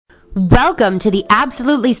Welcome to the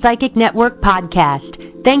Absolutely Psychic Network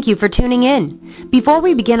podcast. Thank you for tuning in. Before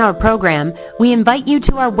we begin our program, we invite you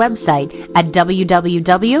to our website at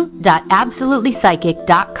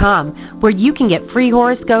www.absolutelypsychic.com, where you can get free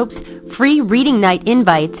horoscopes, free reading night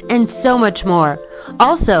invites, and so much more.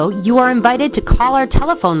 Also, you are invited to call our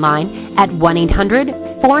telephone line at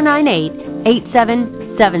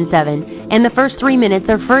 1-800-498-8777, and the first 3 minutes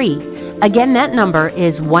are free. Again, that number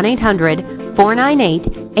is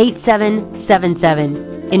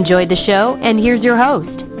 1-800-498-8777. Enjoy the show, and here's your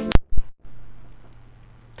host.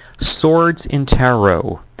 Swords in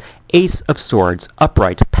Tarot. Ace of Swords,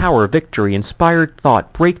 upright, power, victory, inspired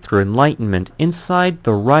thought, breakthrough, enlightenment, inside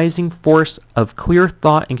the rising force of clear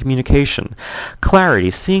thought and communication,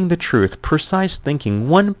 clarity, seeing the truth, precise thinking,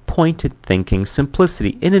 one-pointed thinking,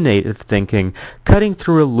 simplicity, innovative thinking, cutting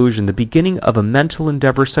through illusion, the beginning of a mental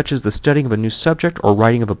endeavor such as the studying of a new subject or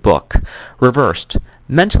writing of a book. Reversed,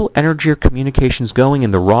 mental energy or communications going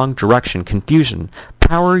in the wrong direction, confusion,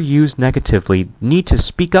 power used negatively, need to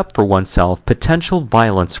speak up for oneself, potential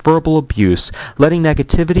violence, verbal abuse, letting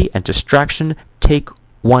negativity and distraction take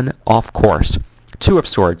one off course. Two of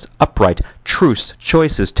Swords, upright, truce,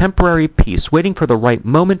 choices, temporary peace, waiting for the right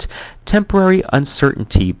moment, temporary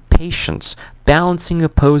uncertainty, patience, balancing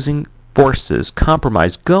opposing forces,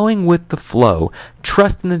 compromise, going with the flow,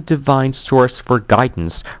 trust in the divine source for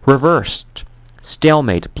guidance. Reversed,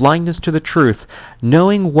 stalemate, blindness to the truth,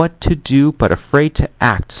 knowing what to do but afraid to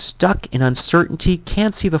act, stuck in uncertainty,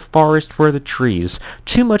 can't see the forest for the trees,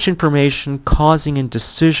 too much information causing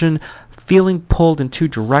indecision, feeling pulled in two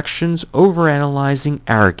directions, overanalyzing,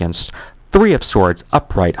 arrogance. Three of Swords,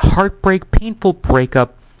 upright, heartbreak, painful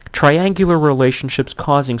breakup, triangular relationships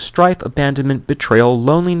causing strife, abandonment, betrayal,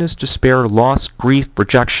 loneliness, despair, loss, grief,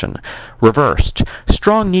 rejection. Reversed,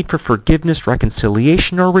 strong need for forgiveness,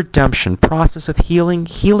 reconciliation, or redemption, process of healing,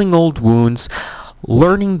 healing old wounds,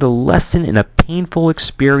 learning the lesson in a painful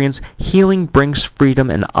experience, healing brings freedom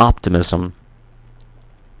and optimism.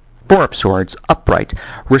 Four of Swords, upright,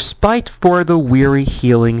 respite for the weary,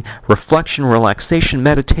 healing, reflection, relaxation,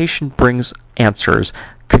 meditation brings answers,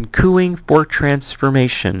 concooing for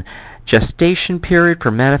transformation, gestation period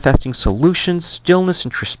for manifesting solutions, stillness,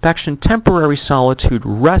 introspection, temporary solitude,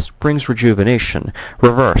 rest brings rejuvenation.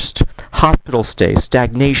 Reversed, hospital stay,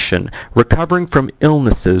 stagnation, recovering from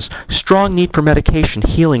illnesses, strong need for medication,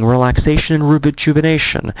 healing, relaxation, and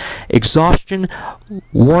rejuvenation. Exhaustion,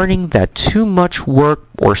 warning that too much work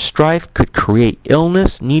or strife could create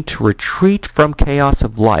illness, need to retreat from chaos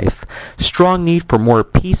of life, strong need for more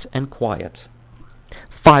peace and quiet.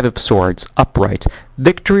 Five of Swords, upright,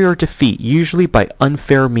 victory or defeat, usually by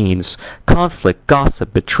unfair means, conflict,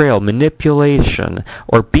 gossip, betrayal, manipulation,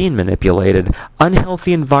 or being manipulated,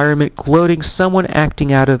 unhealthy environment, gloating, someone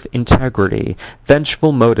acting out of integrity,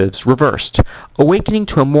 vengeful motives. Reversed, awakening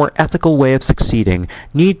to a more ethical way of succeeding,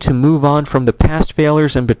 need to move on from the past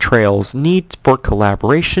failures and betrayals, need for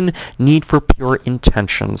collaboration, need for pure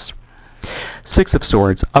intentions. Six of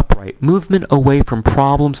Swords, upright, movement away from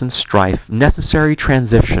problems and strife, necessary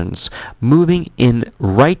transitions, moving in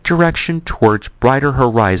right direction towards brighter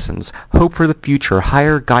horizons, hope for the future,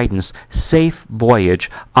 higher guidance, safe voyage,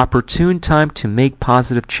 opportune time to make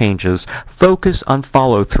positive changes, focus on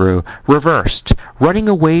follow-through. Reversed, running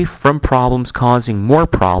away from problems causing more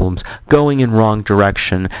problems, going in wrong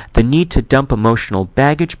direction, the need to dump emotional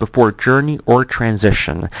baggage before journey or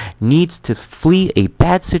transition, needs to flee a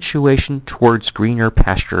bad situation towards greener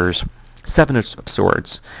pastures. Seven of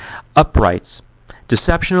Swords, uprights,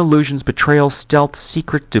 deception, illusions, betrayal, stealth,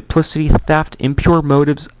 secret, duplicity, theft, impure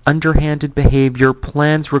motives, underhanded behavior,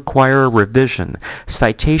 plans require a revision.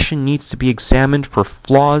 Citation needs to be examined for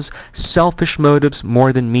flaws, selfish motives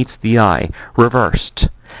more than meets the eye. Reversed,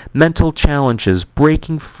 mental challenges,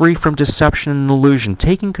 breaking free from deception and illusion,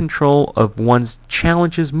 taking control of one's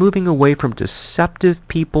challenges, moving away from deceptive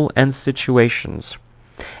people and situations.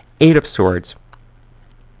 Eight of Swords,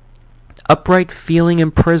 upright, feeling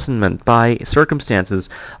imprisonment by circumstances,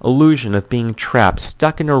 illusion of being trapped,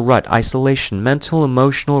 stuck in a rut, isolation, mental,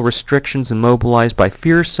 emotional restrictions immobilized by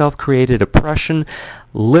fear, self-created oppression,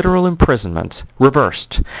 literal imprisonment.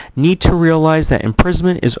 Reversed, need to realize that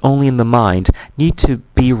imprisonment is only in the mind, need to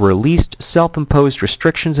be released, self-imposed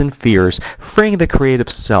restrictions and fears, freeing the creative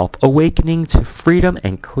self, awakening to freedom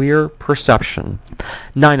and clear perception.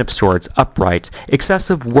 Nine of Swords, upright,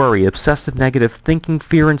 excessive worry, obsessive negative thinking,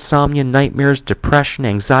 fear, insomnia, nightmares, depression,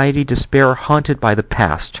 anxiety, despair, haunted by the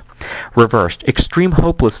past. Reversed, extreme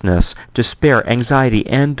hopelessness, despair, anxiety,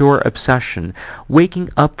 and/or obsession. Waking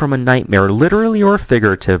up from a nightmare, literally or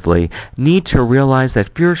figuratively. Need to realize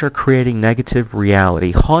that fears are creating negative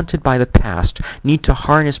reality. Haunted by the past. Need to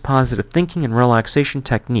harness positive thinking and relaxation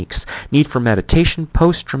techniques. Need for meditation,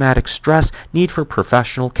 post-traumatic stress. Need for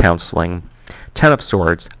professional counseling. Ten of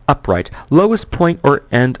Swords, upright, lowest point or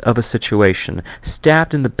end of a situation,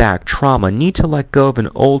 stabbed in the back, trauma, need to let go of an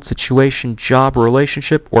old situation, job,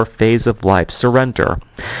 relationship, or phase of life, surrender.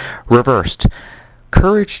 Reversed,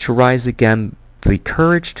 courage to rise again, the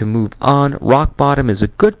courage to move on, rock bottom is a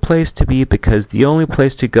good place to be because the only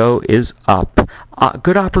place to go is up.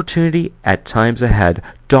 Good opportunity at times ahead,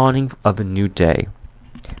 dawning of a new day.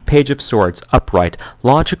 Page of Swords, upright,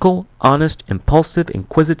 logical, honest, impulsive,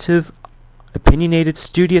 inquisitive, opinionated,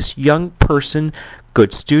 studious, young person,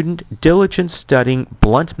 good student, diligent studying,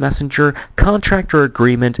 blunt messenger, contract or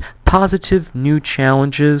agreement, positive new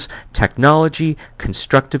challenges, technology,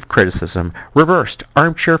 constructive criticism. Reversed,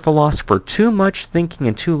 armchair philosopher, too much thinking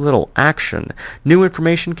and too little action. New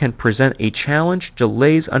information can present a challenge,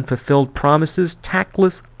 delays, unfulfilled promises,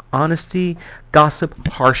 tactless honesty, gossip,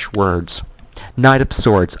 harsh words. Knight of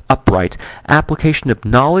Swords, upright. Application of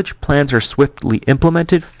knowledge, plans are swiftly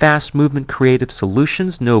implemented, fast movement, creative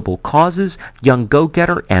solutions, noble causes, young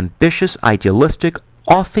go-getter, ambitious, idealistic,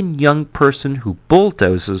 often young person who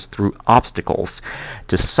bulldozes through obstacles.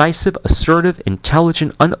 Decisive, assertive,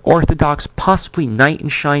 intelligent, unorthodox, possibly knight in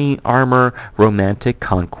shining armor, romantic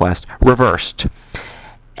conquest. Reversed.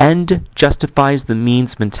 End justifies the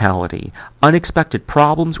means mentality. Unexpected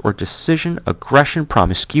problems or decision, aggression,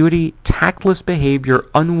 promiscuity, tactless behavior,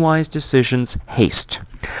 unwise decisions, haste.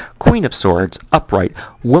 Queen of Swords, upright.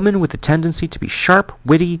 Woman with a tendency to be sharp,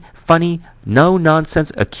 witty, funny, no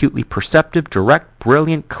nonsense, acutely perceptive, direct,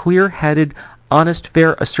 brilliant, clear-headed, honest,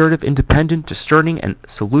 fair, assertive, independent, discerning, and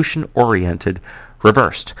solution-oriented.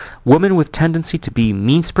 Reversed. Woman with tendency to be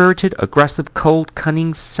mean-spirited, aggressive, cold,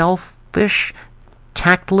 cunning, selfish,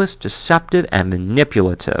 tactless, deceptive, and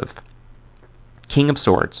manipulative. King of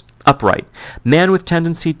Swords, upright. Man with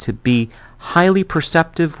tendency to be highly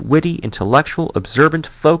perceptive, witty, intellectual, observant,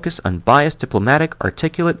 focused, unbiased, diplomatic,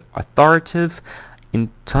 articulate, authoritative,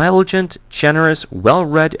 intelligent, generous,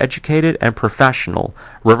 well-read, educated, and professional.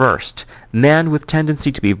 Reversed. Man with tendency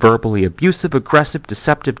to be verbally abusive, aggressive,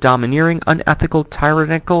 deceptive, domineering, unethical,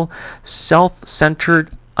 tyrannical,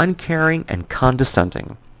 self-centered, uncaring, and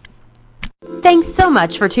condescending. Thanks so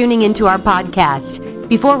much for tuning into our podcast.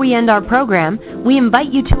 Before we end our program, we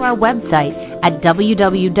invite you to our website at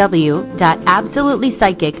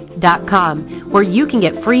www.absolutelypsychic.com, where you can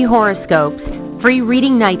get free horoscopes, free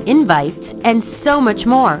reading night invites, and so much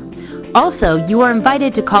more. Also, you are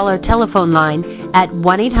invited to call our telephone line at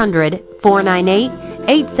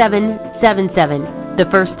 1-800-498-8777. The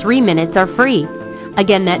first 3 minutes are free.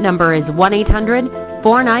 Again, that number is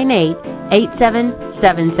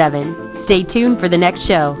 1-800-498-8777. Stay tuned for the next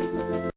show.